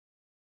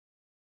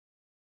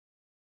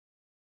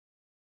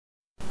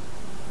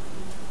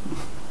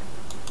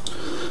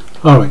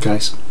Alright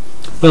guys,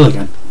 Bill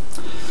again.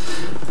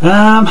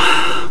 I'm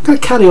going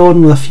to carry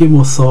on with a few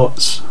more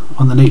thoughts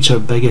on the nature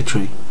of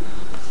bigotry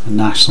and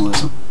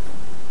nationalism.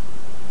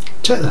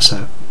 Check this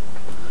out.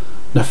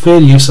 Now fair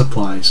use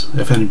applies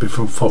if anybody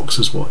from Fox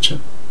is watching.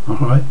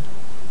 Alright?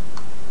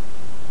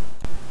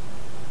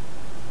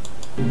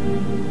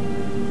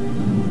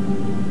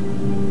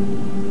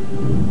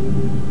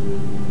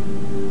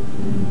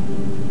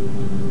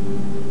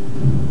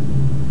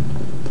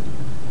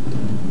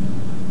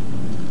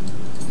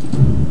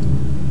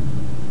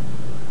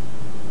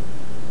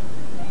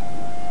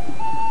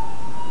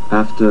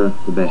 After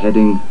the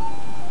beheading,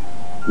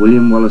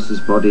 William Wallace's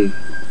body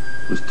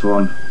was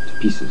torn to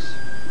pieces.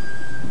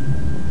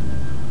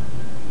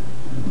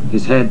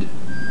 His head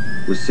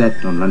was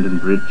set on London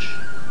Bridge,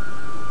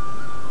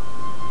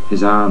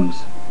 his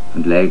arms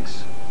and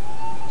legs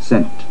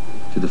sent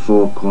to the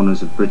four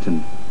corners of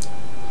Britain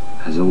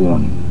as a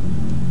warning.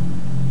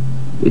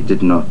 It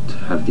did not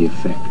have the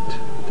effect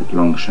that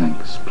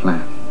Longshanks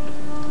planned.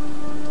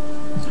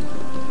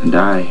 And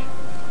I,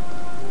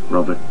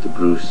 Robert the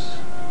Bruce,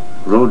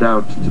 rode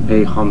out to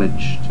pay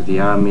homage to the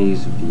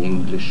armies of the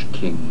English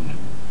king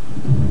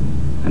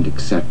and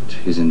accept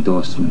his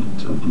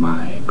endorsement of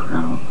my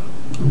crown.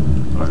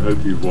 I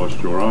hope you've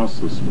washed your ass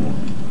this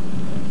morning.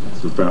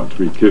 It's about to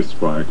be kissed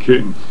by a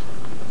king.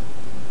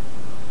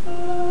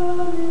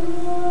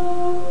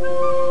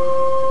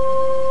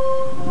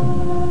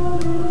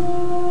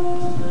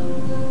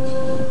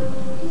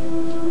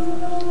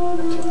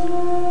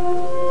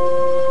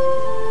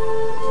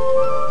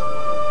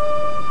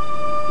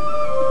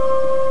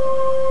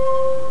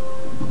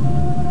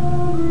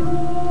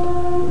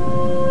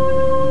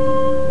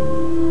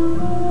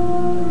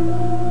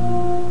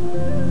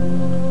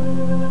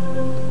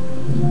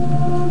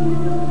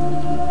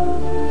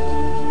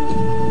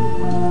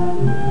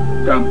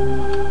 Come,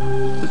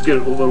 let's get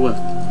it over with.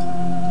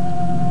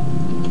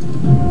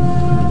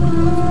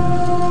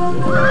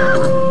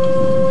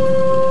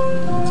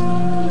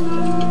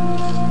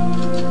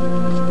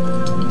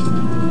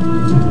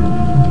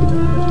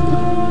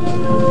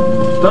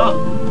 Stop!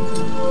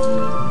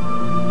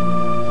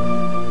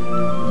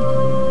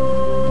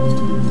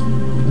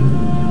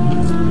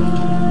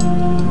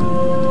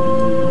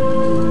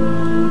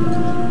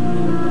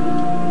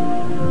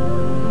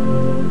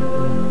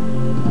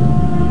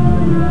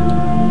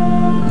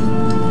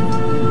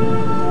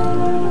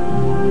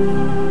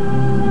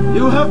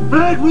 You have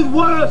bled with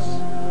Wallace!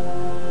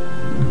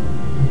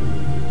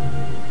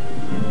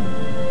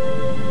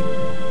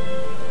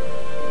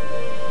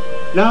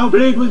 Now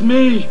bleed with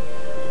me!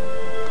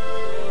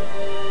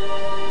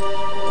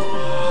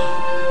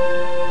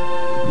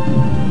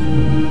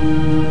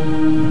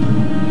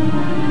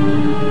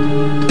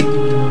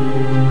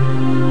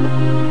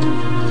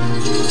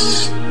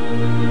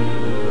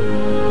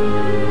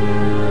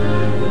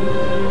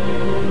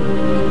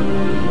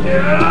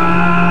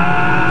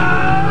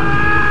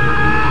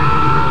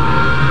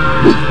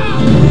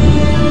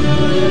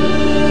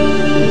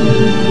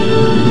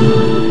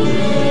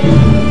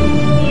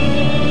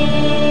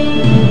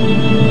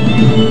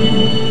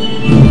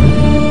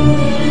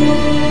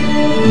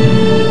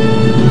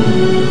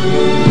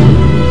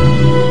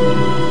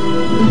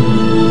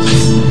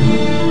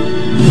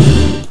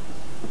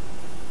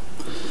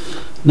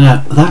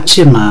 Now that's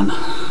your man,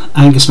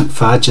 Angus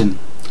MacFadyen,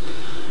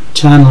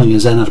 channeling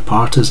his inner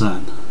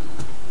partisan.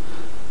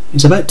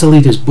 He's about to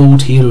lead his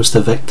bold heroes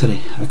to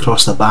victory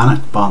across the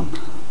Bannockburn.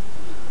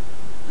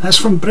 It's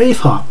from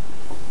Braveheart.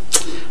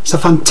 It's a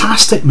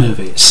fantastic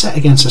movie. It's set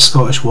against the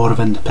Scottish War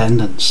of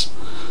Independence.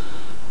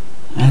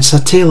 It's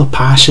a tale of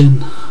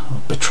passion,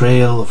 of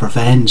betrayal, of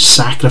revenge,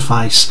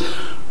 sacrifice,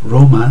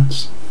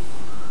 romance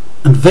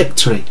and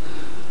victory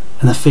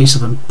in the face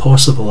of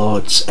impossible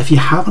odds. If you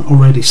haven't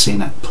already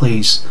seen it,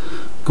 please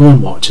go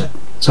and watch it.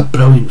 It's a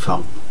brilliant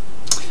film.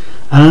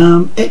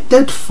 It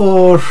did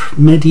for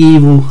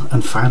medieval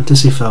and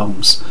fantasy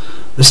films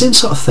the same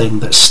sort of thing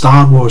that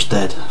Star Wars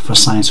did for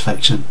science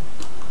fiction.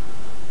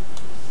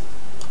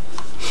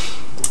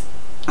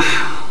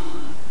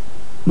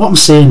 What I'm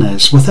saying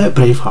is, without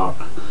Braveheart,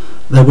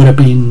 there would have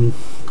been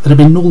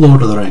no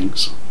Lord of the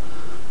Rings,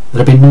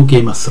 there'd have been no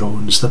Game of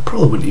Thrones, there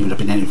probably wouldn't even have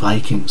been any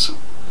Vikings.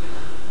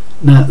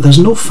 Now, there's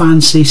no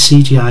fancy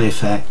CGI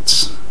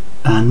effects,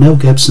 and Mel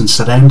Gibson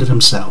surrounded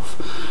himself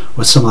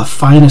with some of the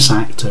finest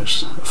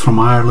actors from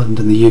Ireland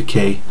and the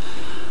UK,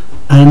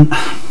 and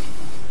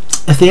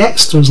if the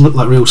extras look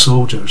like real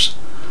soldiers,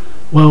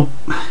 well,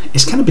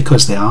 it's kind of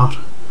because they are.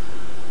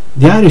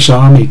 The Irish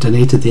Army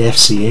donated the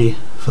FCA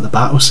for the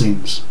battle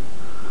scenes,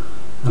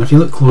 and if you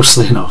look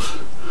closely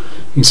enough,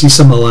 you can see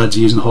some of the lads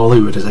using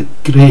Hollywood as a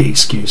great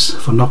excuse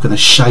for knocking the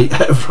shite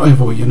out of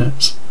rival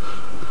units.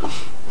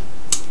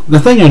 The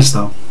thing is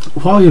though,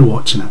 while you're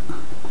watching it,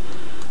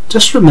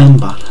 just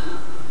remember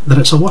that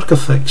it's a work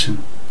of fiction,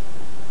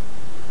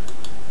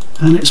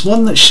 and it's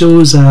one that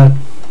shows a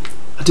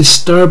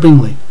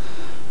disturbingly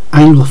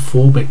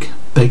Anglophobic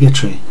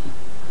bigotry.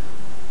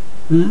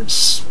 And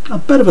it's a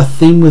bit of a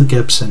theme with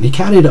Gibson. He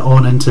carried it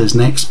on into his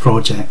next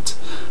project,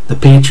 The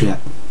Patriot,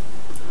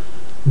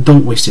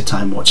 Don't waste your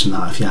time watching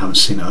that if you haven't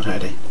seen it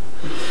already.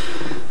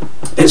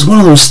 It's one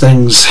of those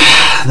things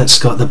that's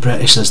got the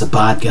British as the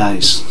bad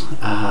guys.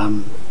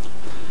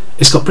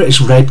 It's got British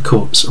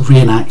redcoats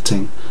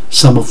reenacting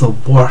some of the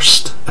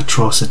worst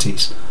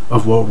atrocities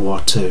of World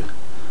War II.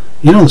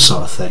 You know the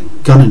sort of thing,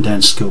 gunning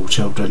down school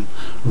children,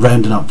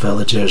 rounding up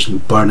villagers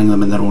and burning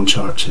them in their own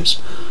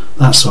churches.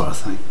 That sort of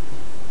thing.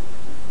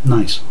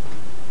 Nice.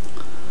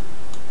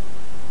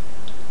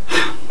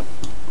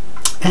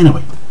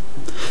 Anyway,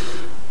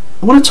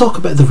 I want to talk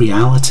about the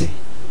reality.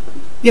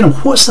 You know,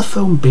 what's the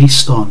film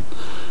based on?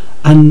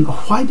 And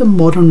why do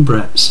modern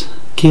Brits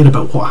care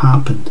about what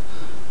happened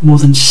more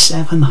than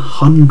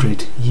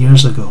 700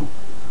 years ago?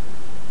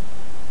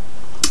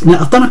 Now,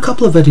 I've done a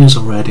couple of videos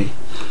already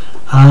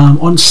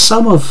on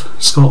some of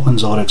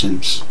Scotland's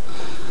origins.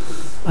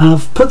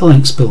 I've put the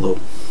links below.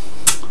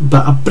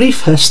 But a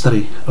brief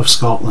history of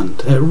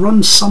Scotland, it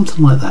runs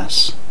something like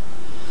this.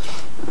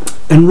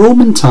 In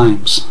Roman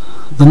times,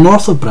 the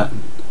north of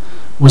Britain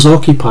was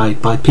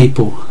occupied by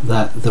people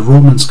that the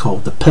Romans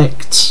called the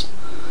Picts,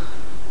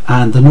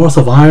 and the north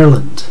of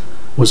Ireland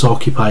was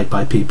occupied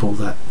by people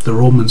that the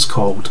Romans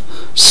called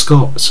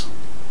Scots.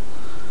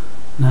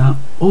 Now,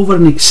 over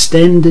an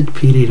extended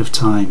period of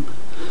time,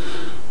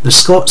 the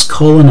Scots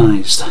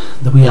colonised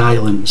the wee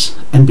islands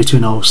in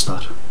between Ulster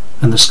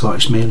and the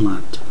Scottish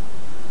mainland.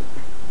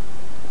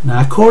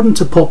 Now, according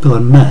to popular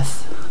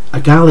myth,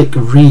 a Gaelic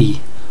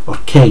Ree, or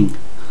king,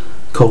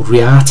 called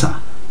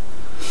Riata,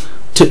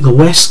 took the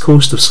west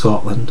coast of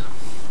Scotland,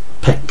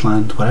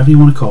 Pictland, whatever you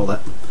want to call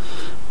it,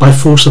 by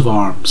force of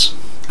arms,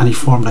 and he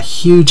formed a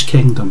huge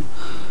kingdom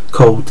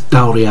called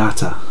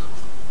Dalriata,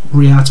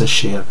 Riata's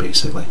share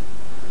basically.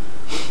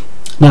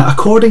 Now,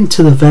 according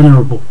to the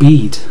Venerable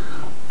Bede,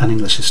 an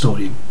English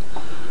historian,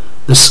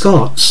 the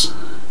Scots,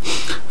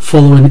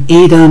 following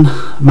Aidan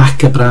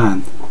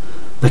Macabran,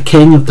 the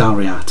king of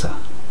Dalriata,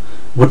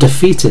 were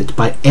defeated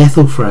by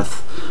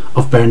Ethelfrith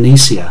of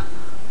Bernicia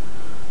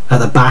at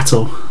the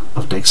Battle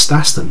of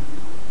Digstastun.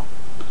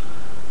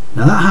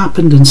 Now that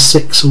happened in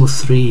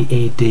 603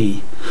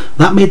 AD.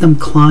 That made them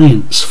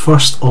clients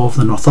first of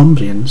the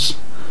Northumbrians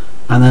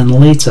and then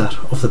later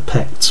of the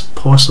Picts,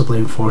 possibly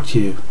in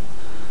Fortune.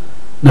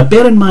 Now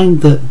bear in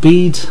mind that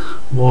Bede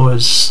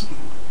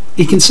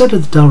he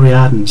considered the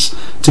Dalriadans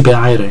to be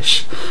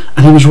Irish,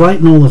 and he was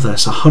writing all of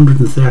this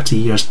 130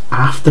 years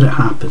after it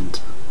happened.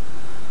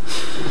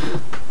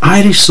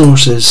 Irish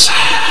sources,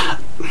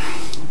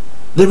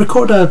 they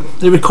record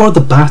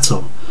the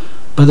battle,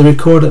 but they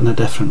record it in a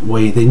different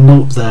way. They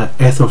note that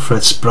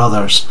Ethelfrith's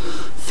brothers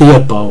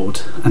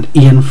Theobald and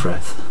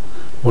Eanfrith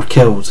were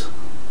killed,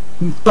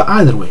 but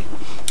either way,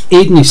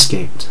 Aidan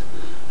escaped,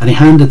 and he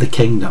handed the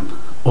kingdom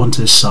on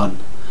to his son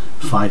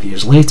 5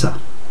 years later.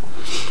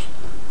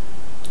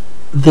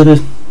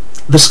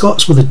 The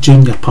Scots were the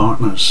junior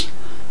partners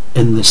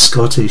in the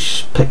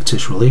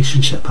Scottish-Pictish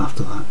relationship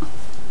after that.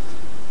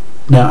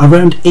 Now,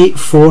 around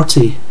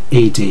 840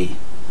 AD,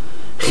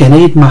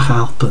 Chenaid mac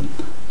Alpin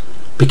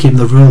became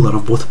the ruler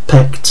of both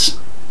Picts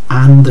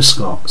and the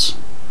Scots,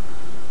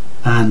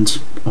 and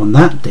on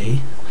that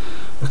day,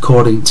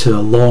 according to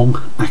a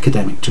long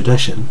academic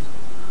tradition,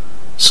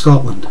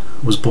 Scotland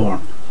was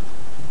born.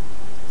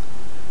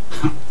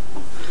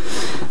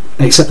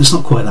 Except it's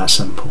not quite that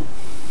simple.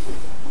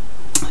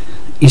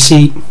 You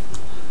see,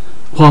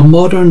 while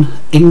modern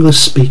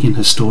English-speaking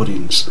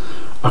historians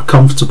are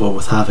comfortable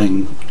with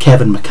having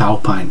Kevin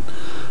MacAlpine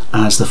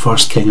as the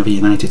first king of a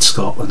united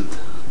Scotland,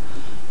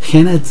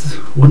 Chenaid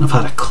wouldn't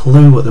have had a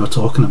clue what they were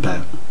talking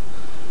about.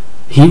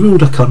 He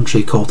ruled a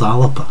country called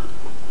Alapa,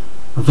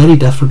 a very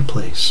different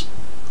place.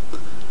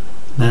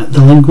 Now,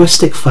 the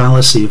linguistic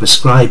fallacy of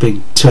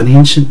ascribing to an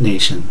ancient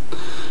nation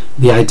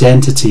the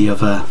identity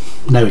of a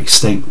now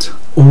extinct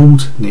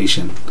old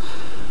nation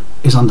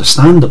is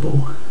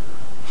understandable.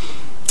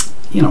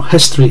 You know,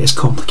 history is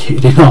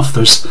complicated enough,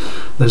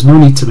 there's no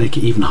need to make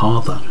it even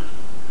harder.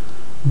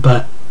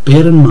 But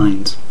bear in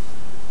mind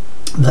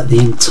that the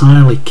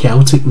entirely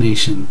Celtic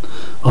nation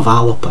of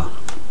Alapa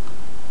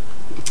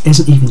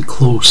isn't even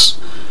close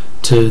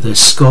to the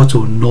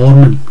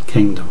Scoto-Norman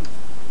kingdom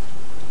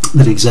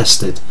that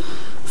existed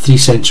 3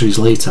 centuries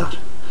later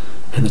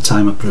in the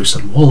time of Bruce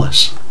and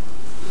Wallace.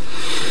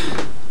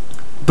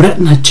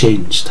 Britain had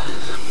changed.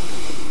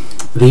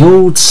 The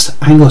old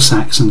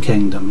Anglo-Saxon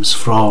kingdoms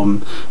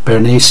from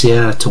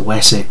Bernicia to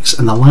Wessex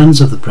and the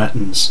lands of the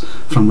Britons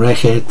from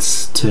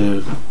Rheged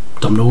to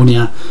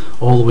Dumnonia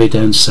all the way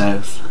down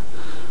south,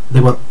 they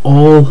were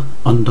all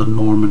under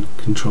Norman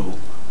control,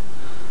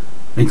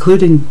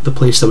 including the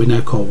place that we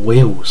now call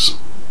Wales.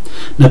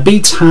 Now,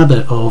 Bede's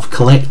habit of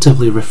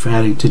collectively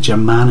referring to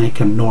Germanic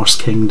and Norse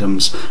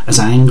kingdoms as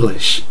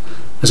Anglish,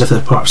 as if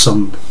they're part of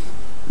some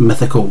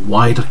mythical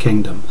wider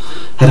kingdom,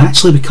 had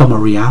actually become a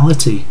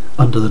reality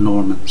under the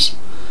Normans.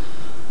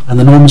 And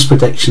the Normans'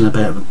 prediction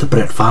about the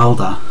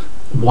Britvalda,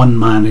 one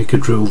man who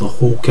could rule the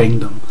whole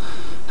kingdom,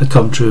 had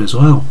come true as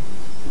well.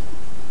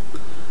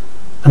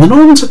 And the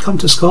Normans had come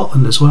to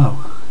Scotland as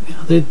well. You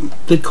know,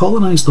 they'd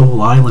colonised the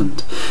whole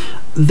island,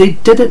 they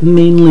did it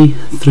mainly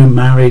through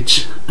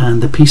marriage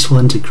and the peaceful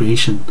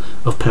integration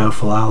of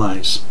powerful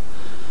allies.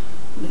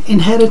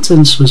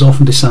 Inheritance was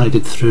often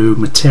decided through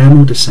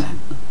maternal descent,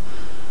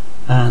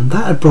 and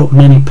that had brought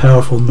many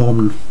powerful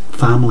Norman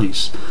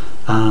families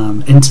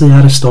into the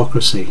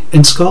aristocracy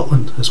in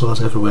Scotland as well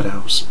as everywhere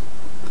else.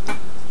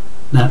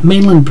 Now,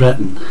 mainland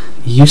Britain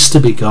used to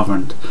be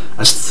governed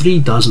as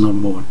 36 or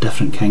more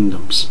different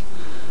kingdoms,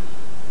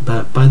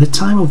 but by the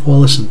time of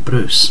Wallace and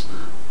Bruce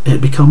it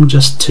had become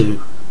just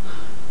two.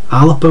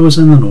 Alba was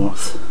in the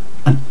north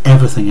and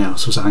everything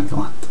else was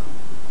England.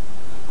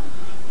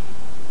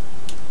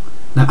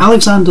 Now,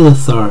 Alexander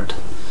III,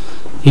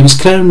 he was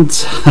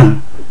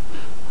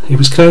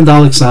crowned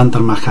Alexander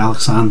Mac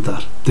Alexander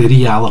de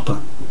Rhi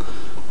Alba,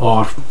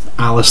 or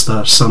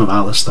Alistair, son of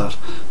Alistair,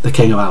 the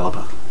King of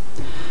Alba.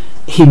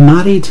 He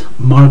married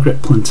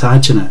Margaret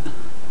Plantagenet,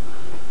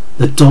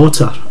 the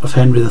daughter of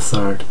Henry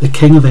III, the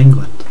King of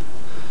England,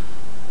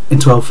 in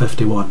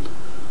 1251.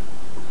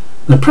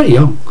 They're pretty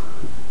young.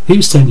 He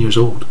was 10 years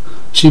old,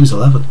 she was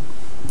 11.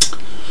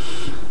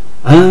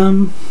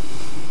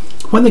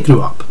 When they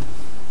grew up,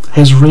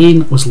 his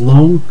reign was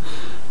long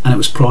and it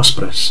was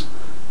prosperous.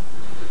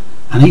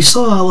 And he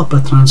saw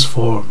Alba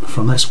transform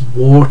from this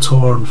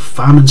war-torn,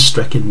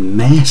 famine-stricken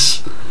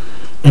mess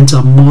into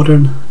a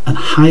modern and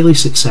highly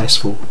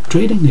successful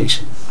trading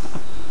nation.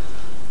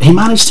 He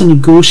managed to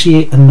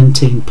negotiate and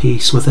maintain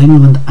peace with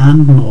England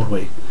and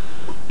Norway.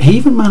 He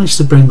even managed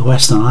to bring the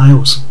Western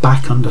Isles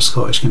back under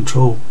Scottish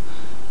control,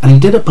 and he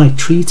did it by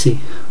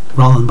treaty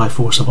rather than by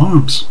force of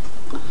arms.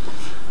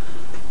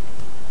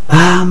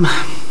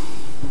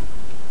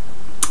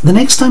 The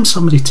next time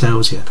somebody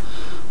tells you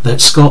that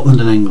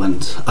Scotland and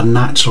England are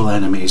natural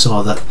enemies,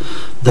 or that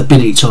they've been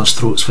at each other's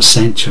throats for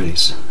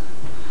centuries,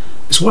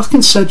 it's worth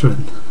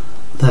considering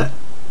that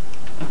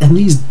in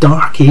these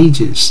dark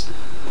ages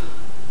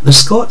the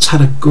Scots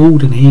had a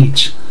golden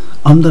age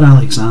under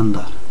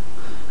Alexander,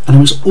 and it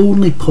was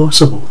only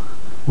possible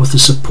with the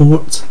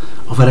support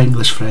of our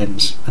English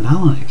friends and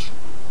allies.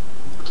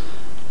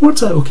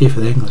 Worked out okay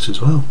for the English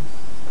as well.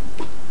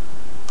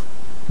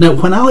 Now,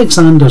 when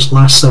Alexander's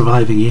last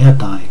surviving heir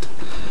died,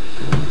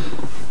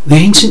 the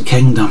ancient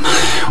kingdom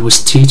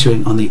was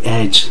teetering on the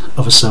edge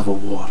of a civil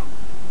war.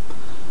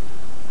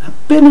 Now,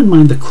 bear in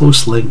mind the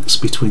close links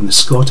between the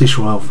Scottish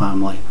royal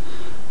family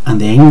and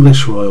the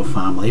English royal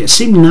family, it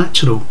seemed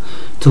natural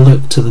to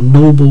look to the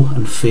noble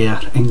and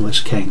fair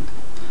English king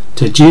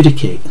to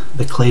adjudicate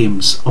the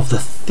claims of the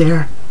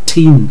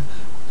 13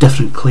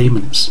 different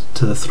claimants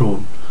to the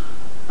throne.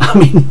 I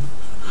mean,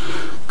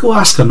 go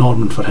ask a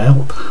Norman for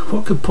help.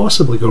 What could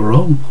possibly go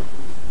wrong?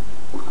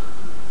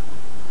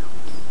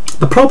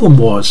 The problem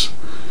was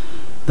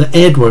that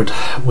Edward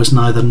was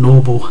neither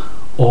noble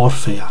or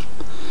fair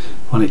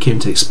when it came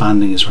to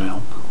expanding his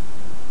realm.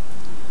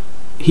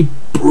 He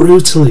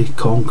brutally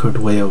conquered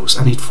Wales,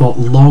 and he'd fought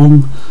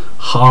long,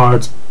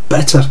 hard,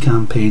 bitter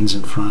campaigns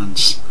in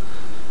France.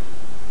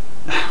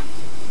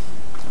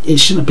 It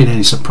shouldn't have been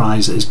any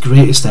surprise that his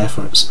greatest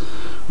efforts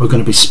were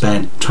going to be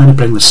spent trying to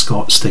bring the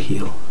Scots to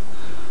heel.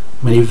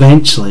 I mean,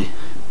 eventually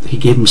he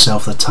gave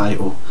himself the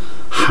title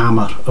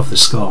Hammer of the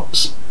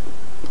Scots.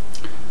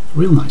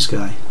 Real nice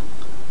guy.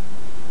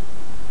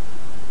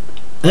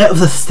 Out of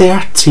the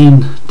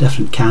 13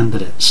 different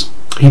candidates,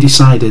 he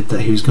decided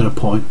that he was going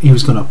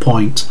to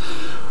appoint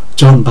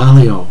John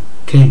Balliol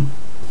king.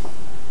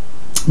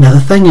 Now,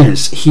 the thing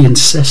is, he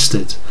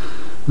insisted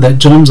that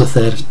John's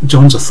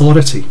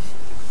authority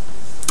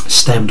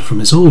stemmed from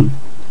his own.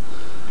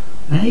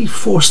 And he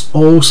forced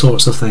all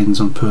sorts of things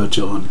on poor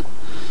John.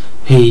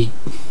 He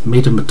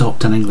made him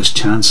adopt an English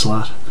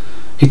chancellor.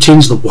 He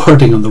changed the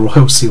wording on the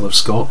Royal Seal of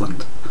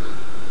Scotland.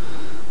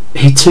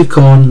 He took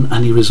on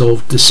and he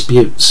resolved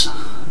disputes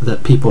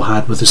that people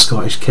had with the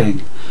Scottish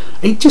king.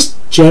 He just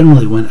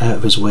generally went out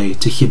of his way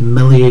to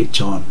humiliate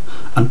John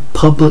and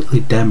publicly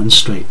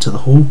demonstrate to the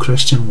whole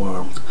Christian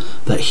world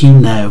that he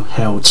now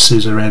held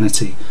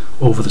suzerainty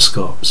over the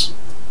Scots.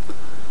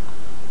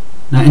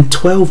 Now, in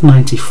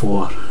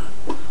 1294,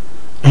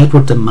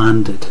 Edward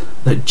demanded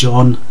that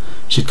John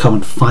should come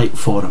and fight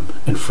for him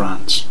in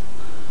France.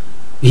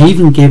 He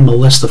even gave him a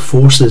list of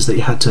forces that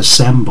he had to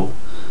assemble,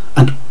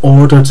 and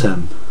ordered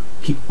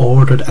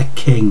a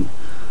king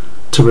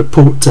to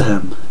report to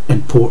him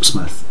in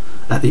Portsmouth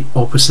at the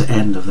opposite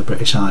end of the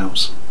British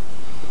Isles.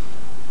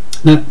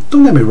 Now,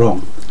 don't get me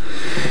wrong,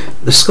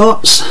 the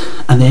Scots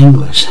and the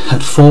English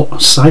had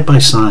fought side by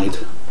side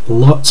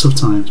lots of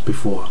times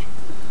before,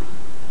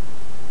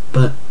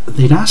 but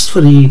they'd asked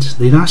for aid,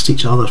 they'd asked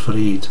each other for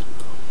aid,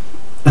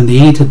 and the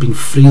aid had been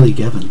freely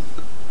given.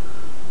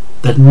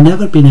 There'd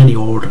never been any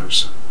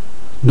orders.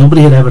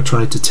 Nobody had ever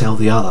tried to tell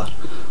the other,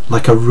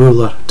 like a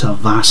ruler to a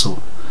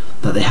vassal,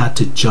 that they had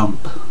to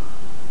jump.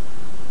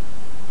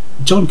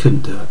 John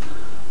couldn't do it.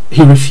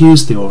 He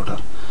refused the order,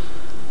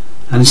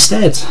 and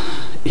instead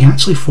he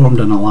actually formed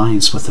an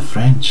alliance with the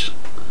French.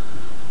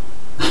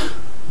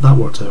 That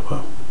worked out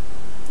well.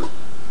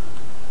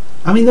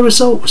 I mean, the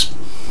result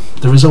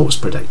was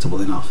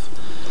predictable enough.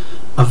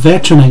 A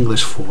veteran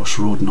English force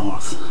rode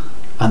north,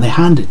 and they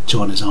handed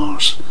John his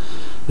arse.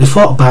 They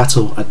fought a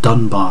battle at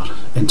Dunbar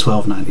in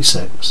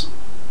 1296.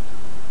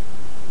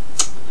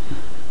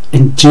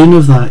 In June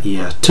of that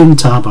year, Toon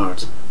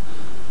Tabard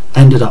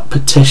ended up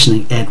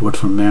petitioning Edward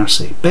for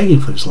mercy, begging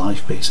for his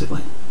life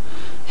basically.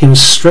 He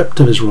was stripped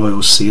of his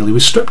royal seal, he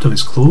was stripped of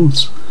his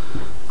clothes.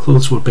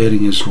 Clothes were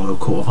bearing his royal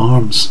coat of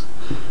arms,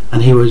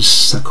 and he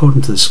was,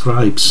 according to the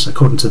scribes,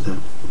 according to the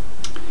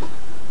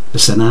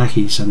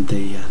Senachis and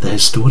the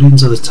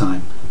historians of the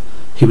time,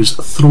 he was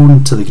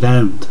thrown to the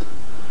ground.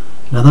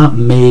 Now that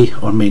may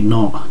or may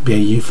not be a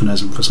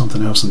euphemism for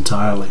something else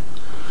entirely.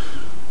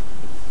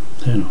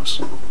 Who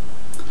knows?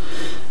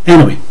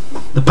 Anyway,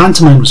 the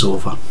pantomime was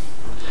over,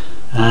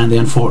 and the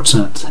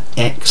unfortunate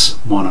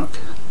ex-monarch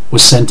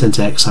was sent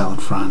into exile in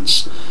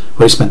France,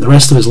 where he spent the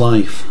rest of his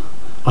life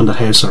under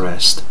house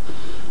arrest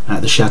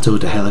at the Chateau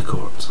de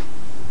Helicourt.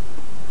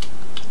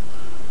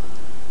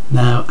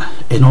 Now,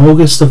 in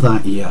August of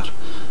that year,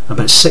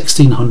 about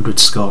 1,600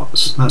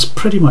 Scots, that's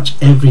pretty much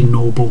every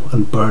noble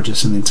and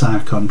burgess in the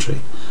entire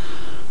country,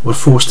 were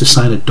forced to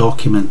sign a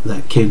document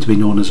that came to be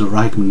known as a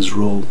Ragman's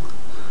Roll.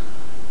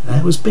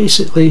 It was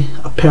basically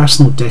a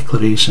personal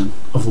declaration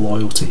of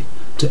loyalty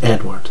to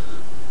Edward.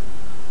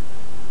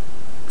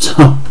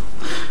 So,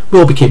 we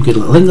all became good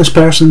little English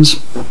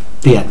persons.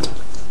 The end.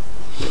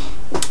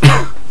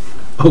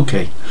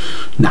 Okay,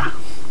 nah,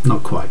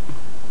 not quite.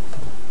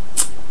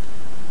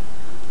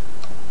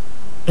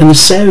 In the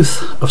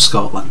south of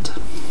Scotland,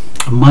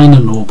 a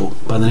minor noble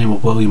by the name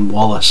of William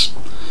Wallace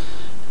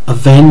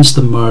avenged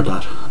the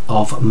murder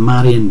of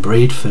Marion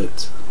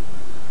Braveheart.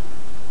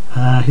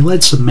 He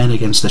led some men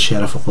against the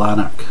Sheriff of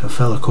Lanark, a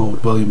fellow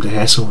called William de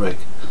Heselrigg,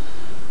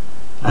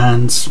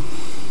 and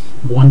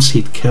once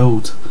he'd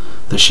killed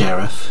the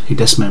sheriff, he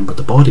dismembered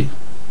the body.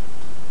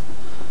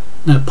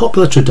 Now,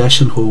 popular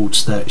tradition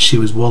holds that she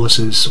was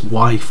Wallace's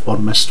wife or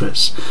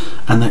mistress,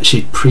 and that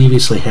she'd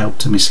previously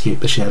helped him escape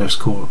the sheriff's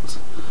court.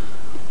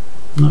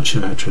 Not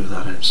sure how true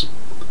that is.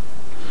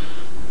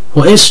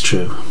 What is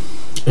true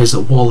is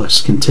that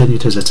Wallace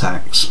continued his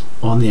attacks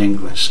on the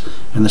English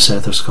in the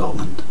south of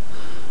Scotland,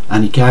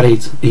 and he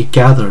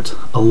gathered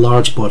a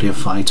large body of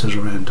fighters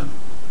around him.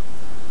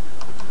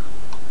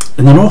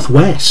 In the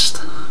northwest,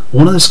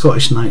 one of the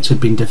Scottish knights who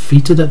had been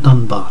defeated at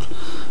Dunbar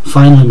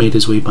finally made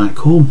his way back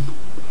home.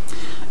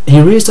 He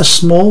raised a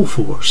small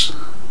force,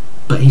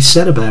 but he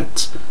set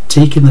about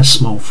taking this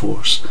small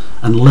force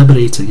and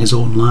liberating his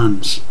own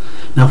lands.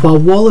 Now, while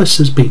Wallace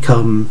has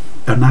become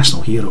our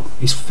national hero,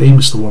 he's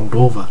famous the world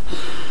over,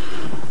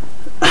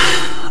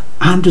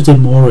 Andrew de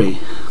Moray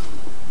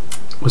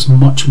was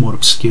much more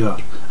obscure,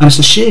 and it's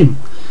a shame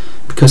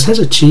because his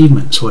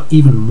achievements were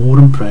even more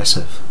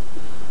impressive.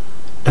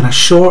 In a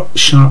short,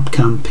 sharp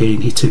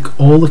campaign, he took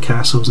all the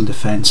castles and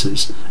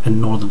defences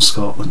in northern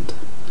Scotland.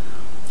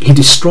 He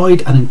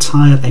destroyed an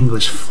entire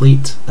English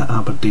fleet at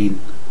Aberdeen.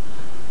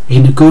 He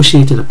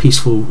negotiated a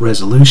peaceful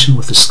resolution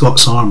with the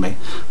Scots army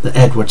that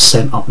Edward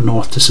sent up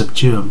north to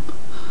subdue him.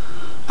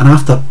 And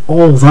after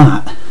all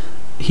that,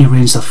 he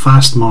arranged a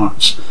fast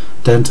march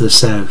down to the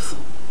south,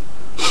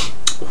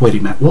 where he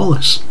met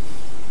Wallace.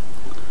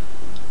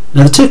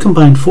 Now the two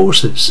combined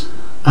forces,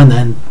 and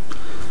then,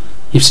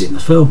 you've seen the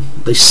film,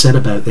 they set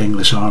about the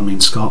English army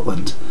in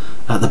Scotland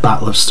at the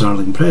Battle of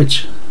Stirling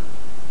Bridge.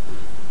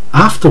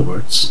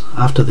 Afterwards,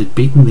 after they'd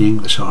beaten the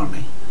English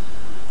army,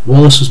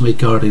 Wallace was made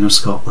Guardian of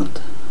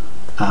Scotland.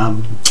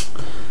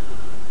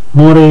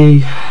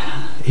 Moray,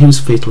 he was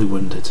fatally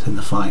wounded in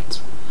the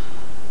fight.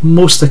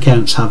 Most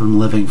accounts have him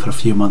living for a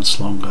few months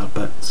longer,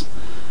 but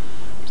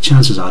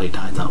chances are he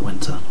died that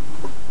winter.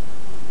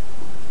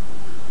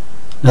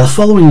 Now the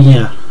following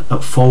year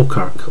at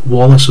Falkirk,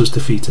 Wallace was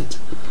defeated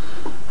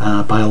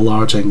by a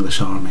large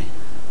English army.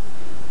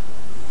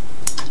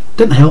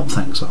 Didn't help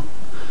things though.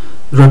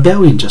 The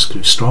rebellion just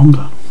grew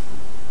stronger.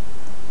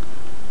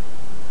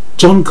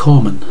 John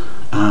Comyn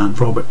and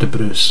Robert de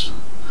Bruce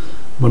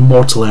were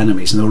mortal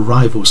enemies and they were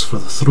rivals for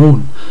the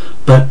throne,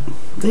 but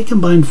they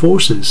combined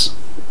forces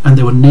and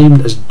they were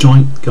named as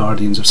joint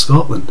guardians of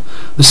Scotland,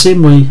 the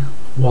same way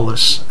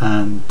Wallace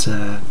and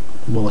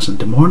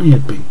de Mornay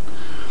had been.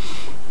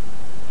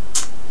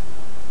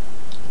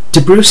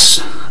 De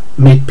Bruce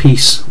made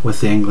peace with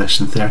the English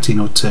in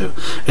 1302.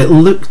 It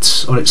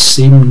looked, or it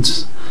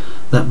seemed,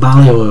 that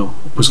Ballioil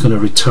was going to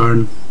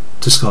return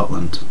to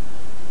Scotland.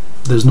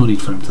 There's no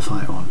need for him to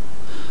fight on.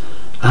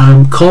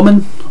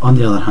 Comyn, on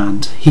the other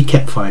hand, he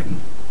kept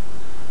fighting.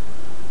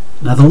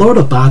 Now the Lord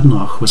of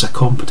Badenoch was a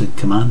competent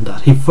commander.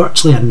 He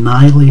virtually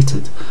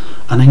annihilated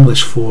an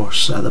English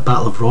force at the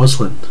Battle of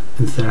Roslin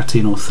in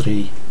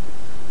 1303.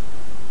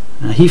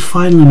 He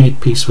finally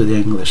made peace with the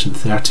English in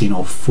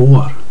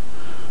 1304,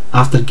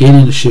 after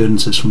gaining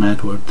assurances from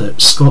Edward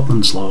that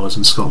Scotland's laws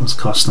and Scotland's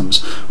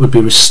customs would be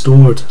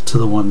restored to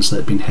the ones that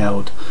had been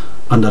held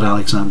under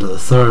Alexander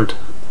III.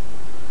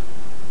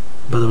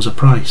 But there was a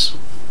price.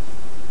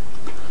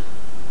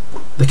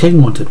 The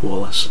king wanted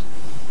Wallace.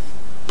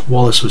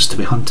 Wallace was to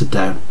be hunted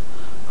down,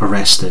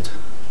 arrested,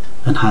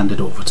 and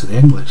handed over to the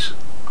English.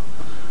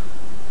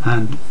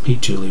 And he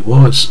duly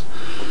was.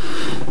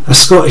 A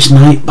Scottish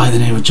knight by the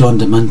name of John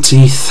de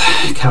Monteith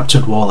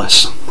captured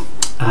Wallace,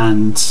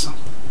 and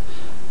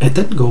it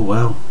didn't go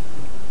well.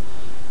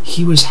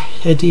 He was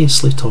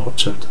hideously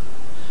tortured.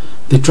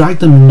 They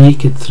dragged him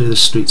naked through the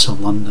streets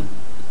of London.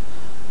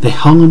 They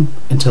hung him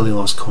until he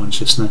lost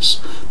consciousness.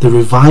 They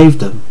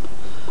revived him,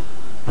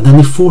 and then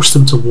they forced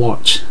him to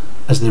watch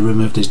as they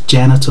removed his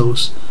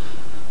genitals,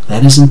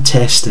 then his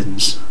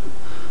intestines,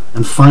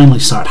 and finally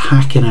started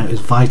hacking out his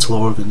vital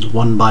organs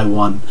one by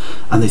one,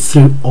 and they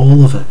threw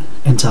all of it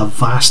into a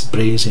vast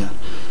brazier,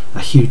 a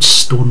huge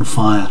stone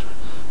fire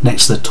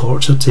next to the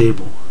torture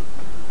table.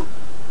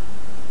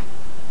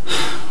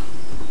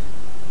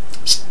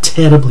 His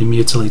terribly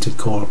mutilated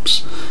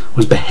corpse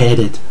was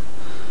beheaded,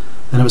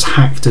 and it was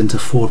hacked into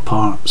 4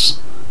 parts.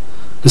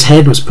 His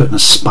head was put in a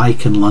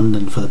spike in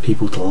London for the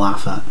people to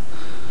laugh at.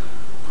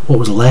 What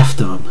was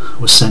left of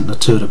him was sent on a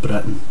tour of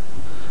Britain.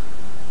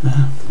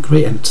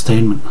 Great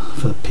entertainment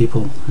for the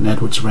people in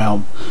Edward's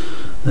realm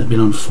that had been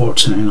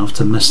unfortunate enough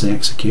to miss the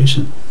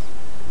execution.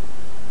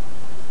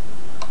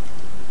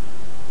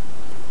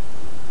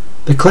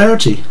 The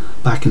clergy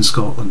back in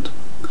Scotland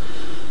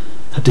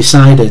had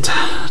decided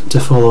to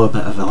follow a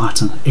bit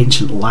of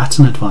ancient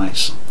Latin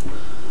advice.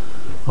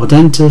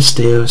 Audentis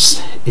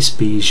Deus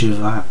ibi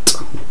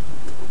juvat.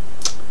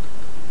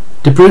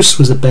 De Bruce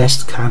was the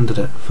best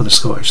candidate for the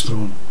Scottish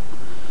throne,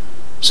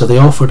 so they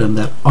offered him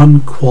their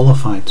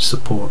unqualified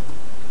support.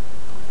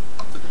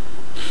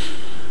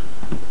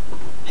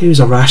 He was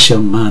a rash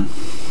young man.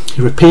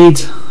 He repaid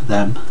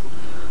them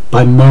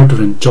by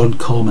murdering John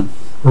Comyn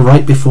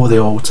right before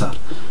the altar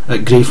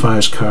at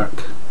Greyfriars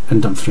Kirk in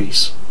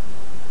Dumfries.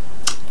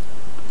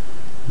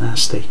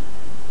 Nasty.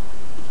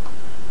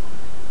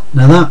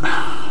 Now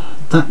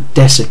that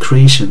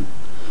desecration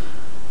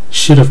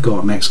should have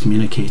got him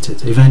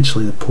excommunicated.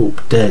 Eventually the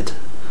Pope did.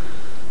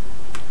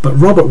 But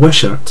Robert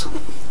Wishart,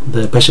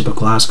 the Bishop of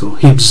Glasgow,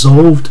 he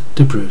absolved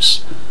de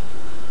Bruce,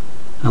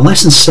 and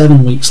less than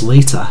 7 weeks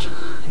later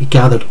he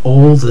gathered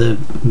all the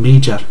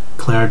major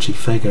clergy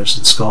figures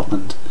in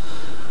Scotland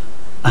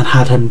and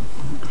had him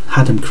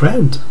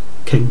crowned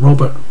King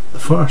Robert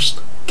I,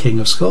 King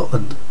of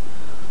Scotland.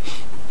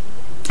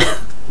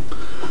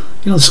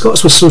 The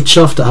Scots were so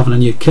chuffed at having a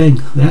new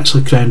king, they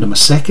actually crowned him a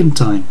second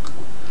time.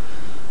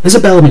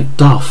 Isabella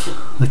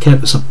Macduff, the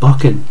Countess of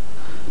Buchan,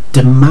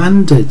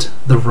 demanded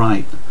the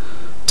right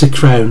to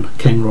crown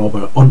King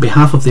Robert on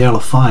behalf of the Earl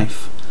of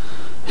Fife,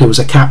 who was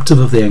a captive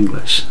of the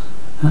English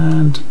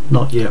and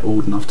not yet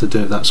old enough to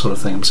do that sort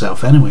of thing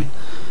himself anyway.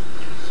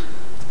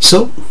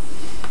 So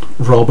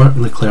Robert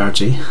and the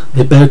clergy,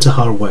 they bowed to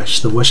her wish,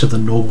 the wish of the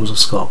nobles of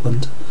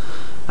Scotland,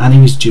 and he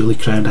was duly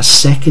crowned a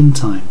second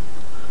time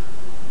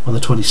on the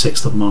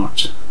 26th of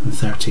March in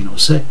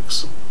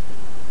 1306.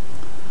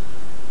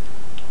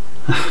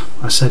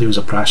 I said he was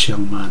a brash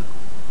young man.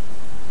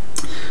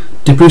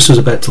 De Bruce was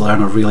about to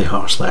learn a really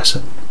harsh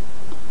lesson.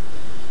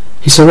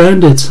 He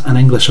surrounded an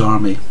English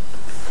army,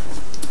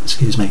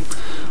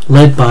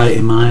 led by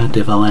Emile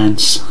de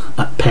Valence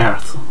at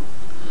Perth,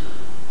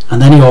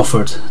 and then he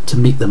offered to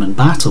meet them in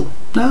battle.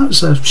 Now it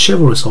was a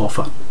chivalrous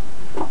offer.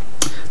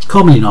 It's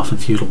common enough in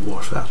feudal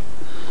warfare.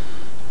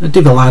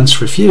 De Valence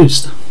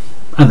refused,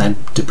 and then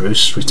de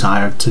Bruce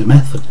retired to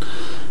Methven,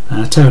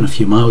 a town a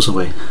few miles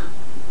away,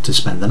 to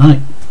spend the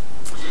night.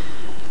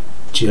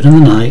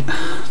 During the night,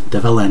 de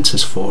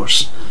Valence's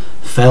force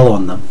fell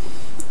on them,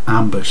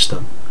 ambushed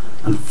them,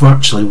 and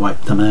virtually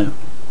wiped them out.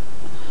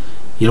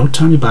 You don't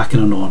turn your back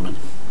on a Norman,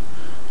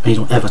 and you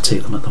don't ever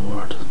take them at the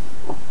word.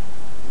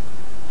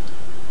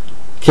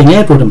 King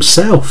Edward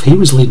himself, he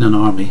was leading an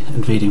army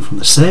invading from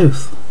the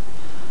south.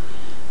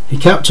 He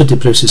captured de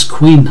Bruce's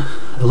queen,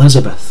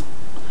 Elizabeth,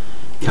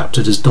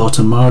 captured his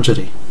daughter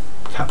Marjorie,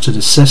 captured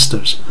his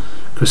sisters,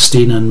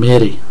 Christina and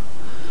Mary.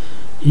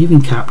 He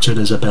even captured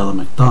Isabella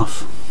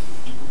Macduff.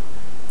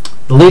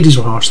 The ladies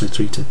were harshly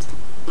treated.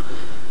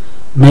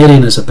 Mary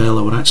and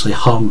Isabella were actually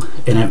hung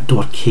in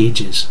outdoor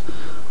cages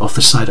off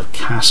the side of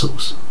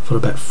castles for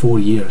about 4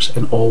 years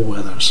in all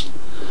weathers.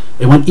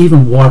 It went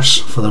even worse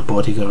for their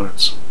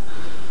bodyguards.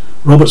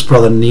 Robert's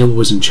brother Neil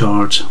was in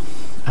charge,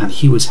 and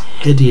he was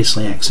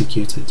hideously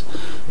executed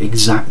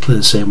exactly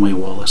the same way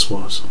Wallace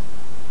was.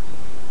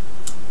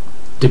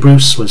 De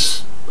Bruce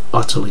was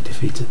utterly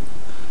defeated.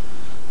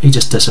 He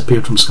just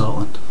disappeared from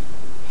Scotland.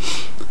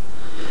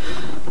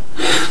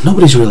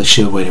 Nobody's really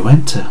sure where he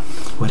went to,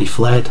 where he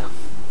fled.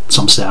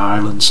 Some say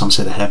Ireland, some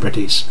say the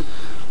Hebrides.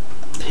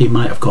 He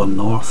might have gone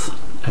north,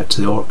 out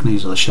to the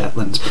Orkneys or the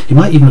Shetlands. He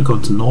might even have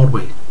gone to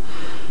Norway.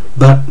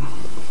 But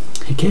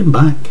he came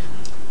back.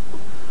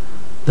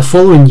 The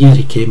following year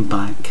he came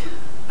back,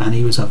 and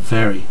he was a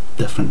very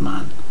different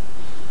man.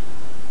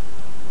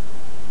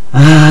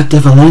 De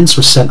Valence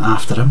was sent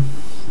after him,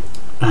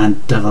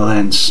 and de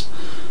Valence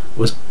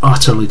was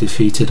utterly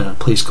defeated at a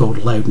place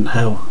called Loudon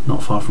Hill,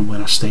 not far from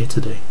where I stay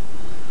today.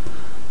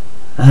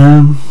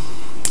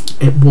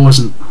 It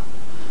wasn't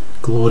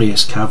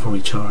glorious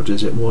cavalry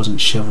charges, it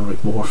wasn't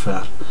chivalric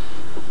warfare.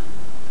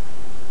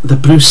 The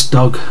Bruce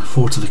dug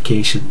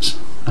fortifications,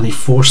 and he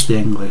forced the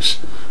English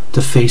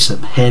to face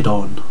him head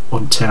on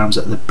terms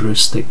that the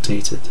Bruce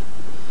dictated.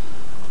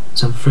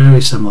 It's a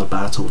very similar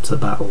battle to the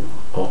Battle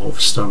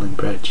of Stirling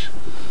Bridge.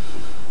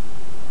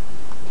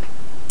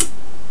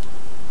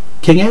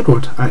 King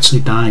Edward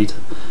actually died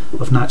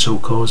of natural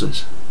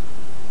causes,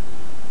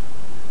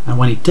 and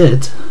when he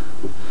did,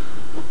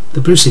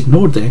 the Bruce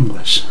ignored the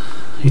English.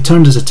 He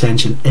turned his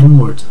attention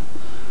inward,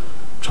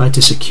 tried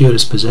to secure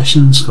his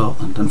position in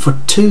Scotland, and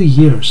for 2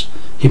 years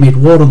he made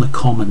war on the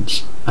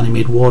Commons and he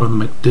made war on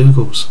the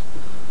MacDougals.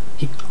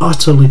 He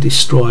utterly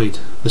destroyed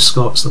the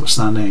Scots that were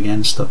standing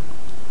against him.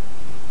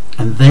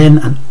 And then,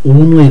 and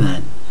only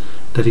then,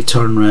 did he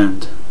turn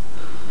round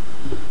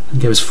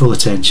and give his full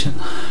attention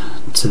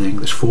to the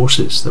English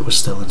forces that were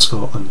still in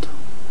Scotland.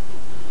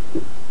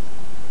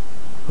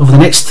 Over the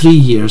next 3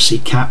 years he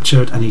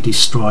captured and he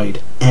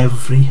destroyed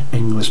every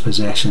English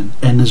possession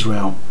in his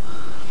realm,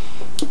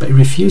 but he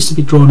refused to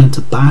be drawn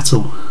into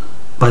battle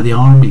by the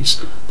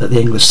armies that the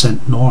English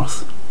sent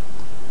north.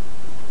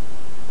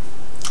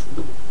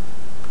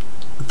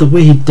 The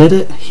way he did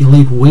it, he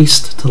laid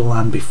waste to the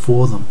land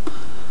before them.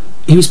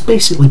 He was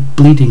basically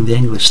bleeding the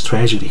English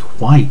treasury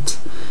white.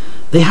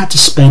 They had to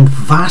spend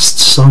vast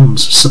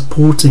sums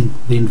supporting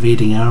the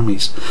invading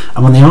armies,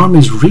 and when the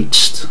armies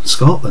reached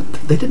Scotland,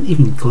 they didn't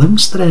even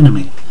glimpse their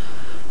enemy,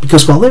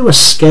 because while they were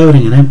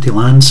scouring an empty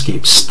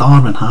landscape,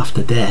 starving half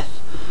to death,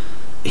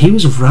 he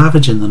was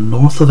ravaging the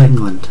north of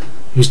England.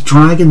 He was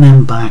dragging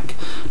them back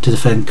to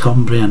defend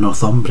Cumbria and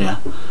Northumbria,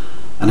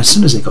 and as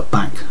soon as they got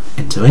back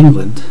into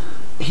England,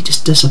 he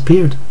just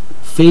disappeared,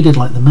 faded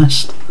like the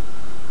mist.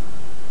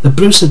 The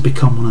Bruce had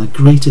become one of the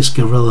greatest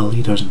guerrilla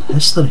leaders in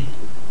history.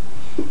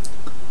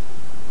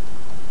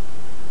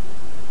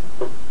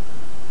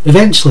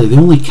 Eventually, the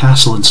only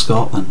castle in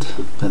Scotland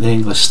that the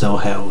English still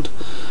held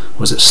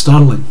was at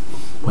Stirling,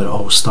 where it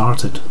all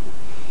started.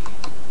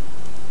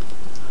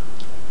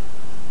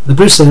 The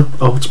Bruce,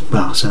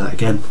 I'll say that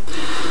again.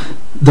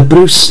 The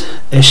Bruce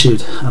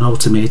issued an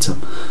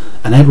ultimatum,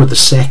 and Edward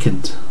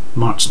II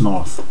marched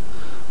north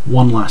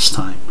one last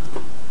time.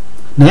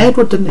 Now,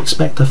 Edward didn't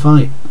expect a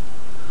fight,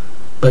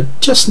 but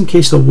just in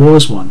case there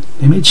was one,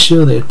 he made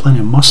sure they had plenty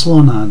of muscle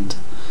on hand.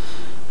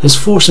 His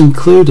force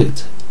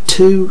included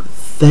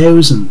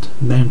 2,000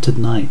 mounted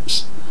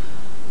knights,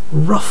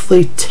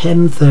 roughly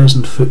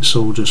 10,000 foot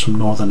soldiers from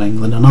northern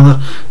England,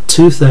 another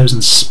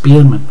 2,000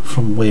 spearmen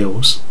from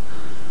Wales.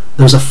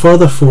 There was a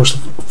further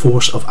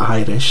force of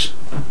Irish,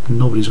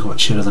 nobody's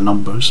got sure of the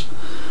numbers.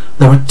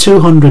 There were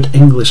 200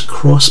 English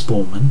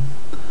crossbowmen.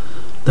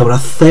 There were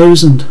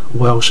 1,000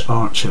 Welsh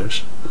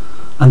archers,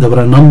 and there were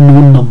an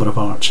unknown number of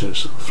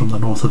archers from the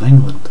north of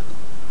England.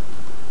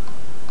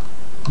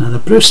 Now the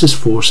Bruce's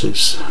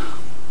forces,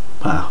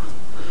 well,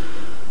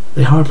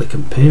 they hardly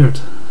compared.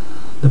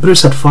 The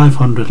Bruce had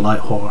 500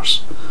 light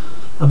horse,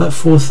 about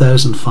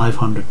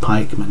 4,500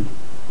 pikemen.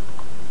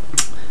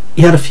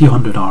 He had a few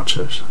hundred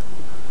archers.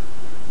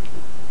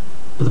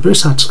 But the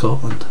Bruce had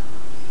Scotland.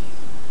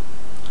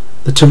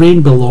 The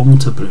terrain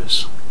belonged to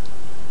Bruce,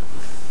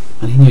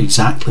 and he knew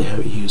exactly how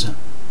to use it.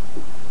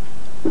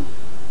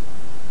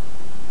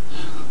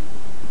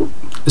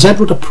 As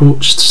Edward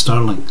approached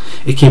Stirling,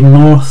 he came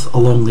north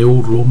along the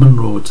old Roman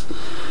road.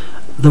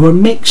 There were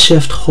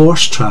makeshift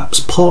horse traps,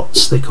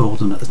 pots they called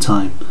them at the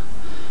time,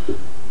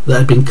 that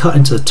had been cut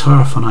into the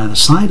turf on either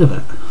side of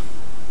it.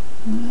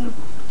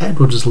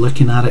 Edward was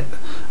looking at it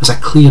as a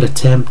clear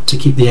attempt to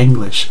keep the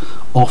English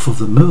off of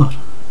the moor.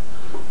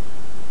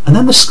 And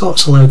then the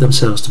Scots allowed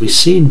themselves to be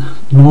seen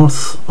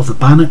north of the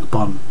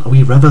Bannockburn, a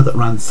wee river that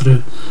ran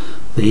through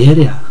the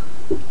area.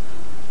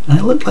 And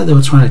it looked like they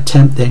were trying to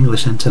tempt the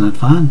English into an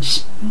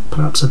advance,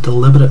 perhaps a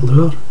deliberate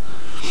lure.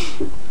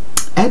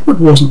 Edward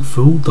wasn't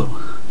fooled though.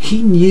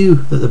 He knew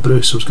that the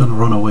Bruce was going to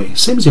run away,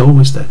 same as he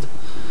always did.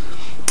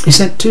 He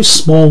sent 2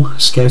 small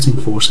scouting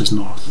forces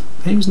north.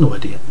 He was no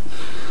idiot.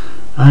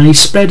 He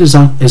spread his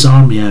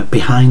army out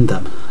behind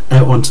them,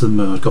 out onto the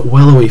moor, got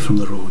well away from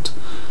the road,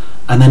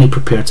 and then he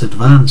prepared to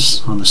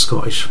advance on the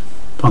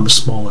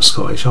smaller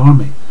Scottish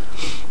army.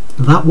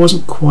 That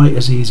wasn't quite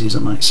as easy as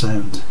it might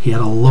sound. He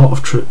had a lot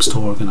of troops to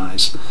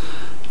organise.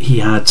 He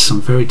had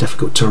some very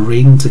difficult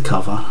terrain to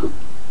cover.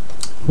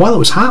 While it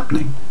was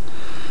happening,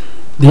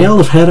 the Earl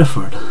of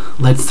Hereford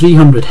led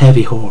 300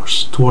 heavy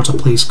horse towards a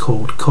place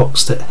called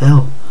Coxted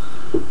Hill,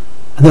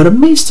 and they were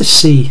amazed to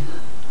see,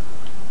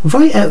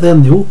 right out there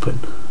in the open,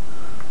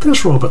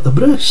 there's Robert the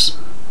Bruce,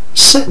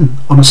 sitting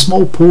on a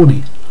small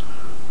pony,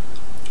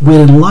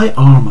 wearing light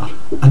armour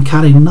and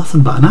carrying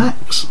nothing but an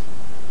axe.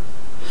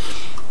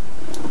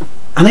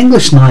 An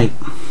English knight,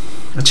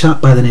 a chap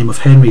by the name of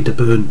Henry de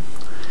Bohun,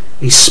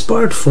 he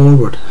spurred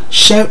forward,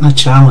 shouting a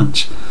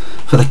challenge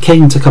for the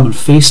king to come and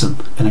face him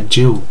in a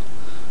duel.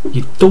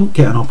 You don't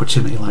get an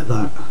opportunity like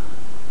that,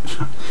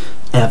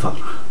 ever.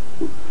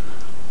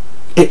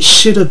 It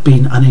should have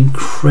been an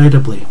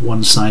incredibly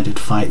one-sided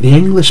fight. The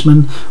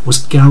Englishman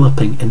was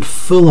galloping in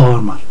full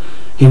armour.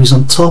 He was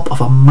on top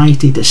of a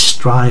mighty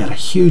destrier, a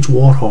huge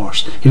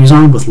warhorse. He was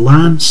armed with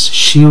lance,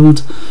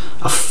 shield,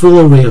 a full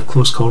array of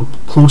close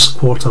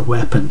quarter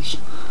weapons.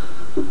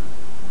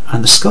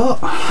 And the Scot,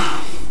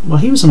 well,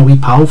 he was in a wee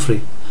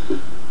palfrey,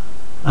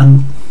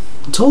 and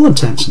to all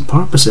intents and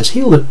purposes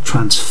he looked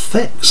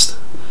transfixed,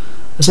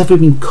 as if he'd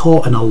been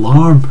caught in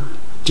alarm,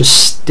 just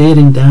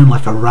staring down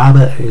like a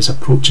rabbit at his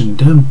approaching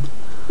doom.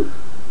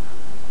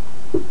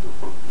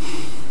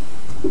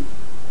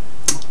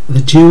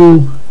 The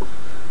duel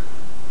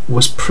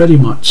was pretty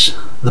much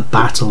the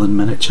battle in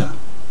miniature.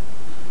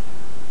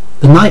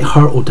 The knight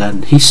hurtled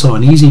in, he saw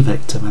an easy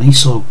victim, and he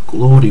saw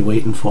glory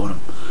waiting for him.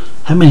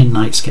 How many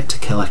knights get to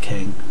kill a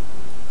king?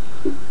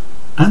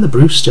 And the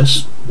Bruce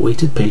just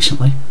waited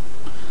patiently.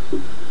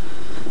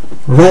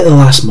 Right at the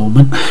last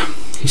moment,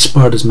 he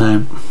spurred his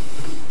mount.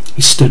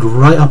 He stood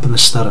right up in the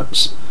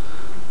stirrups.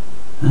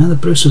 And the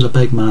Bruce was a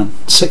big man.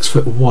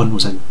 6'1"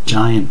 was a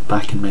giant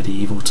back in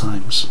medieval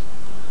times.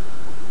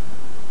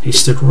 He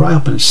stood right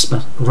up in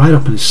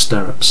his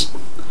stirrups,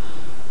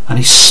 and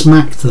he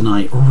smacked the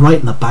knight right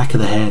in the back of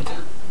the head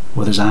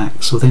with his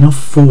axe, with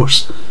enough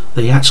force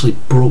that he actually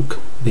broke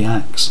the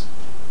axe.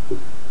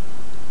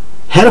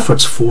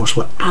 Hereford's force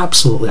were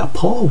absolutely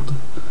appalled.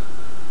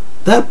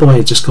 That boy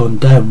had just gone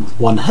down with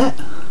one hit.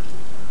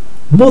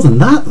 More than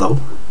that, though,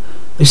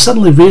 they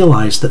suddenly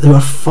realised that they were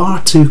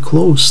far too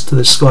close to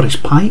the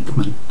Scottish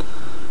pikemen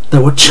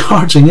that were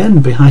charging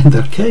in behind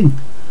their king.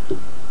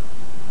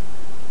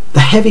 The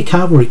heavy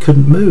cavalry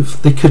couldn't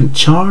move, they couldn't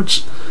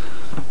charge,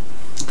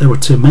 there were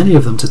too many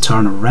of them to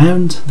turn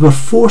around, they were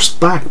forced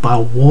back by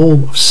a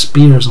wall of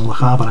spears and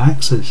Lochaber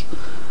axes.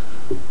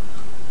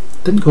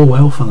 Didn't go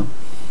well for them.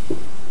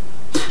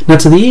 Now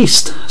to the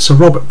east, Sir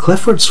Robert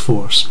Clifford's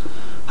force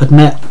had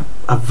met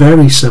a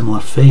very similar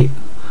fate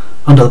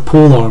under the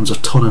pole arms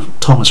of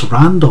Thomas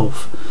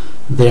Randolph,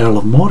 the Earl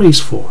of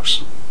Moray's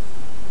force.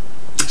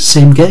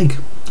 Same gig.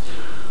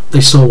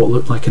 They saw what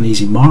looked like an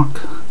easy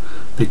mark,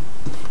 they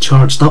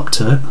charged up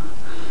to it,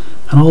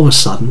 and all of a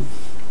sudden,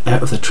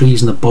 out of the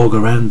trees and the bog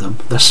around them,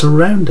 they're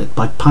surrounded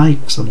by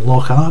pikes and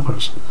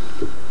Lochabers.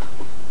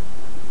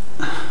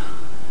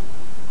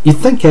 You'd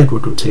think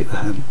Edward would take the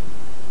hint,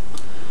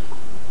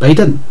 but he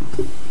didn't.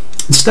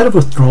 Instead of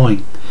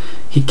withdrawing,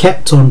 he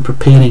kept on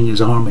preparing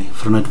his army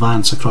for an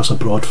advance across a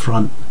broad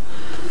front.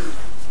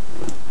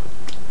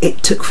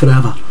 It took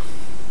forever.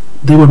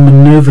 They were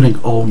manoeuvring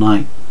all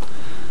night.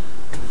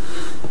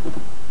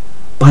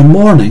 By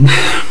morning,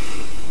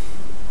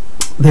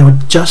 they were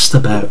just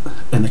about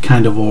in the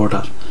kind of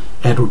order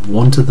Edward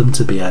wanted them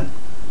to be in.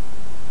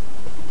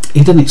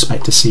 He didn't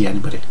expect to see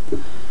anybody,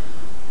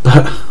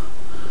 but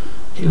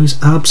he was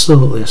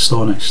absolutely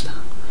astonished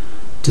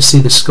to see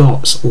the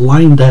Scots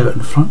lined out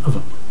in front of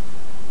him.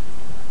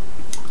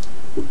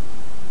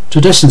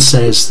 Tradition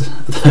says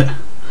that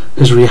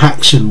his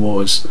reaction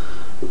was,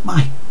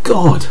 "My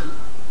God,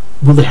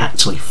 will they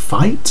actually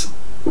fight?"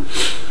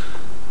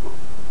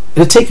 It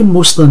had taken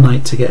most of the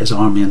night to get his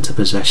army into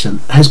position.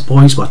 His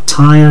boys were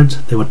tired,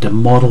 they were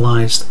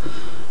demoralised,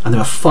 and they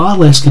were far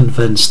less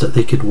convinced that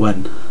they could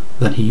win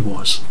than he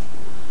was.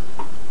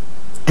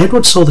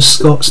 Edward saw the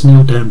Scots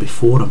kneel down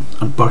before him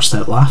and burst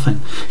out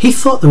laughing. He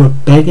thought they were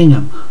begging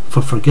him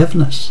for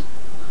forgiveness.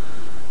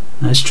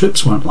 Now, his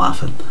troops weren't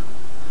laughing.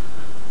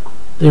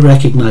 They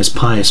recognised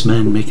pious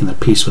men making their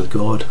peace with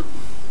God,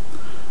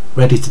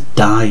 ready to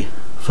die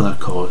for their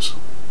cause.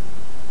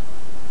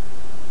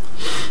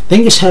 The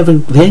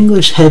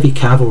English heavy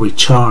cavalry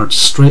charged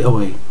straight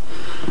away,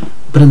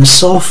 but in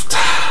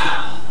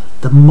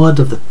the mud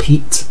of the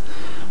peat,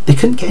 they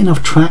couldn't get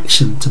enough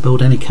traction to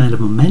build any kind of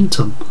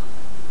momentum.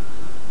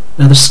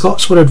 Now the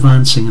Scots were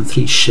advancing in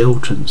three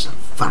schildrins,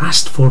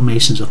 vast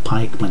formations of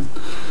pikemen,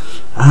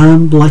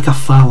 and like a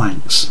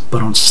phalanx,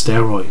 but on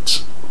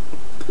steroids.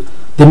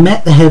 They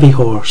met the heavy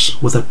horse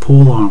with their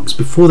pole arms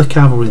before the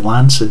cavalry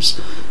lances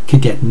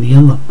could get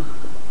near them.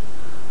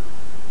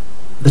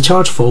 The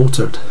charge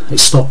faltered, it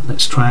stopped in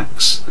its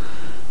tracks,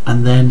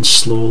 and then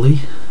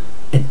slowly,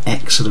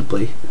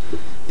 inexorably,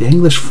 the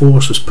English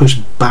force was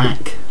pushed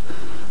back.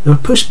 They were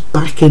pushed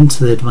back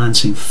into the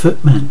advancing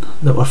footmen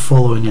that were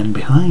following in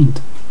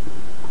behind.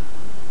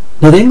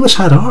 Now the English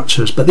had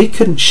archers, but they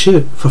couldn't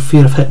shoot for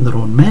fear of hitting their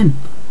own men.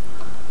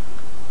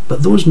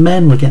 But those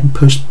men were getting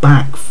pushed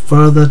back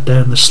further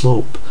down the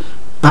slope,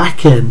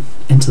 back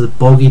into the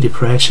boggy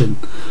depression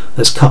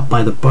that's cut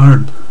by the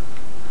burn.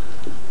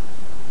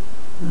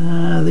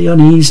 The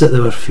unease that they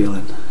were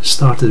feeling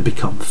started to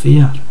become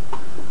fear,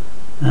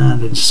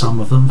 and in some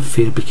of them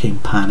fear became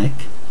panic.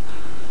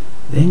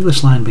 The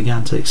English line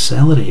began to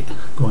accelerate,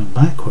 going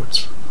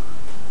backwards.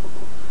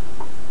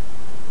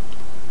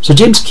 So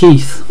James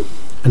Keith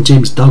and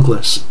James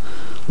Douglas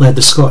led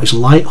the Scottish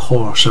light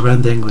horse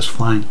around the English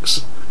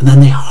flanks, and then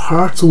they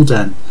hurtled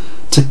in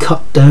to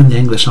cut down the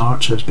English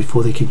archers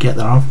before they could get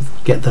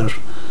their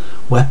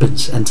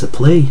weapons into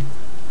play.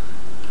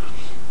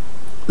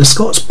 The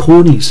Scots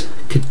ponies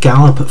could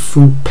gallop at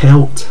full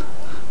pelt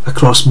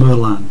across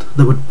moorland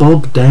that would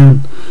bog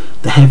down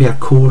the heavier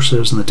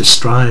coursers and the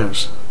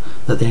destriers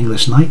that the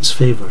English knights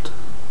favoured.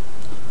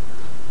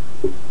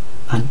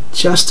 And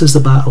just as the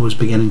battle was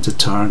beginning to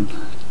turn,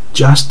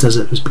 just as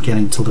it was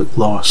beginning to look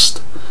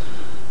lost,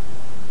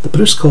 the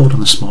Bruce called on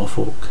the small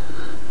folk.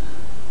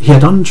 He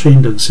had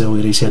untrained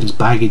auxiliaries, he had his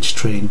baggage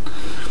train.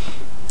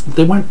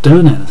 They weren't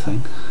doing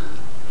anything.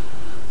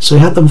 So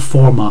he had them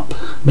form up,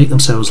 make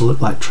themselves look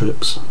like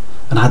troops,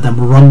 and had them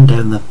run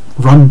down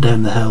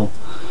the hill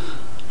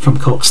from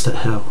Coxted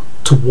Hill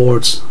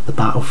towards the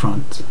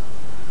battlefront.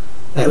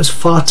 It was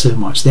far too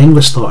much. The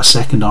English thought a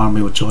second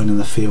army would join in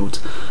the field,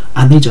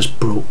 and they just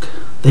broke.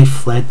 They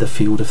fled the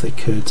field if they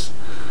could.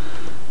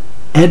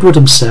 Edward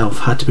himself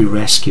had to be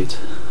rescued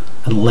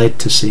and led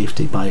to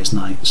safety by his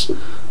knights.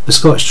 The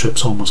Scottish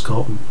troops almost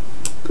got him.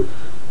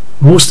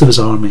 Most of his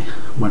army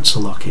weren't so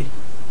lucky.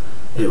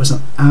 It was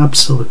an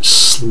absolute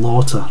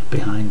slaughter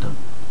behind him.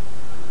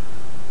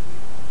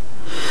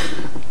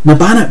 Now,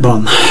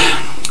 Bannockburn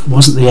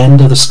wasn't the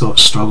end of the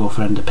Scots struggle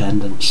for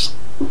independence.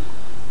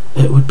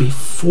 It would be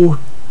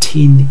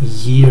 14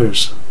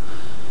 years,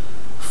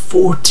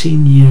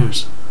 14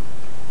 years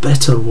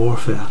bitter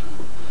warfare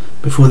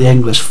before the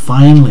English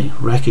finally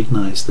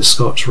recognised the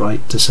Scots'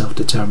 right to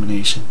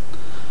self-determination.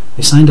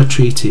 They signed a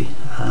treaty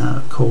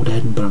called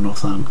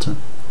Edinburgh-Northampton.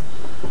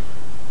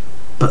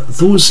 But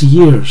those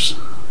years,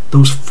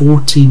 those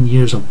 14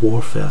 years of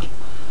warfare,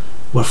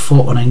 were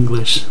fought on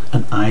English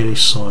and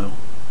Irish soil.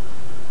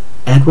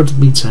 Edward had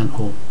been sent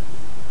home,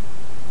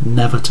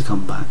 never to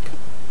come back.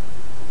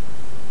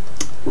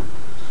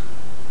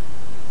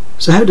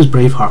 So how does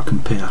Braveheart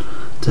compare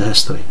to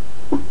history?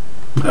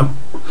 Well,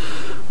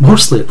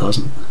 mostly it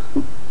doesn't.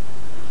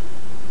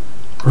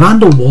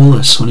 Randall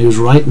Wallace, when he was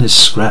writing his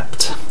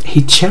script,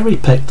 he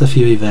cherry-picked a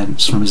few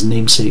events from his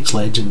namesake's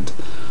legend,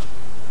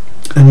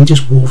 and he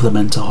just wove them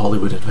into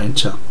Hollywood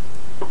adventure.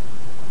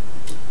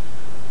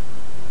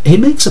 He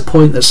makes a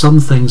point that some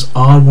things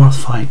are worth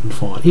fighting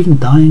for, even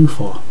dying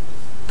for.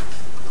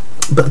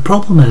 But the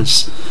problem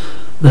is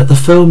that the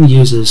film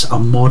uses a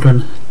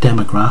modern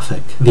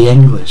demographic, the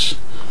English,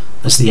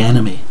 as the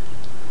enemy,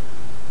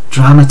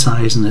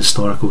 dramatising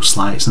historical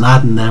slights and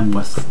adding them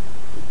with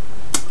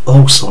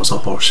all sorts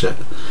of horseshit.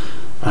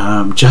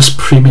 Just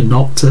prima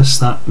noctis,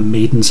 that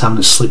maidens having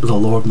to sleep with the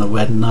Lord on their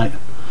wedding night.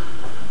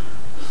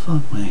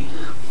 Fuck me.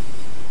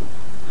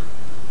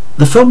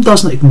 The film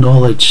doesn't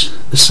acknowledge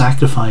the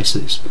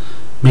sacrifices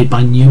made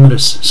by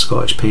numerous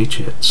Scottish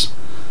patriots.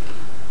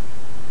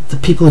 The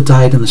people who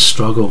died in the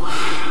struggle,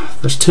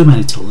 there's too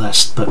many to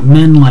list, but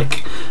men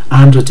like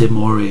Andrew de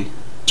Moray,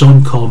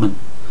 John Comyn,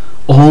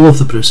 all of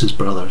the Bruce's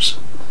brothers.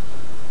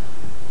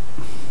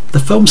 The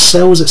film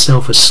sells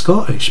itself as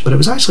Scottish, but it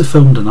was actually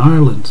filmed in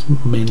Ireland,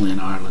 mainly in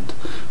Ireland,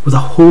 with a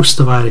host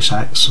of Irish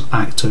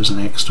actors and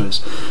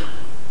extras.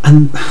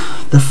 And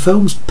the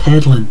film's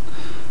peddling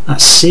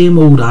that same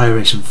old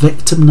Irish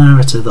victim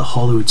narrative that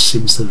Hollywood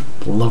seems to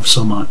love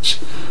so much.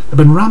 They've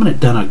been ramming it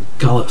down our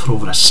gullet for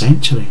over a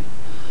century.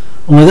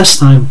 Only this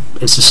time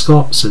it's the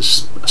Scots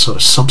as a sort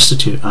of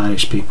substitute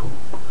Irish people.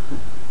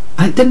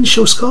 And it didn't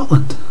show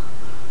Scotland.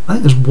 I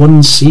think there's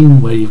one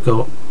scene where you've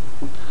got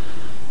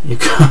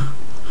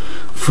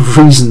for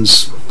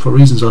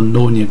reasons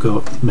unknown, you've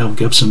got Mel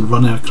Gibson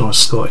running across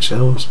Scottish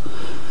hills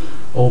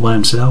all by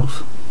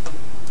himself.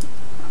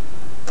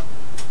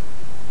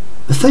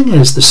 The thing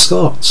is, the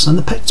Scots and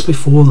the Picts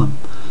before them,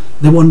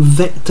 they won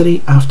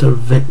victory after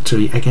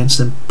victory against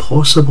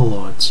impossible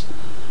odds,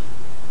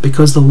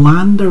 because the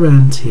land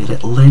around here,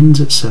 it lends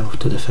itself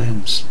to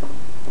defence.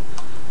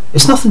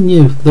 It's nothing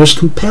new. There's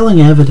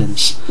compelling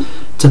evidence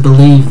to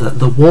believe that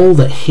the wall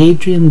that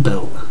Hadrian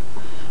built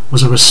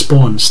was a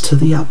response to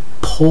the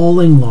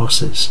appalling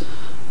losses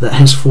that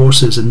his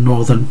forces in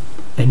northern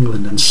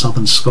England and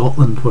southern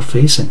Scotland were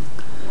facing.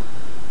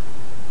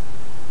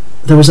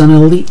 There was an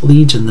elite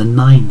legion, the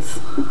 9th.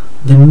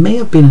 They may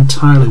have been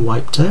entirely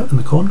wiped out in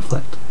the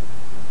conflict.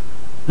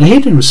 Now,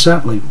 Hadrian was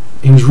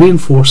he was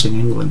reinforcing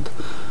England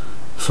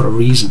for a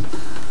reason.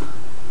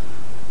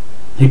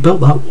 He built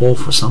that wall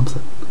for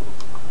something.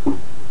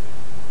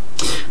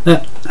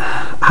 Now,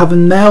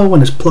 having Nell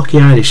and his plucky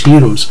Irish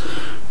heroes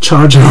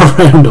charging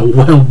around a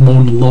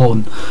well-mown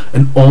lawn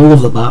in all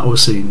of the battle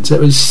scenes,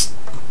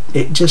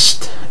 it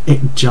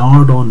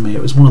jarred on me.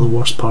 It was one of the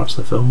worst parts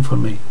of the film for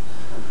me.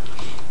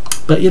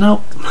 But you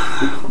know,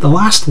 the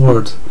last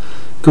word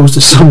goes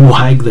to some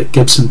wag that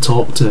Gibson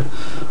talked to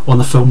on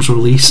the film's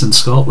release in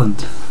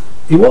Scotland.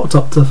 He walked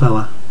up to the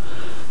fella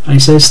and he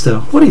says to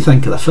him, "What do you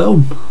think of the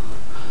film?"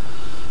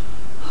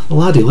 The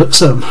laddie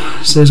looks at him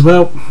and says,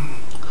 "Well,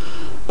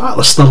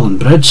 Battle of Stirling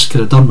Bridge could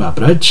have done with a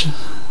bridge."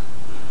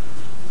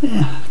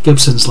 Yeah,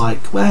 Gibson's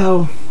like,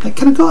 "Well, it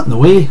kind of got in the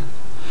way."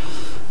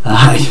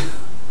 Aye,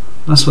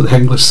 that's what the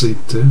English said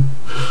too.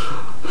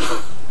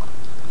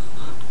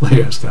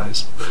 Layers,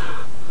 guys.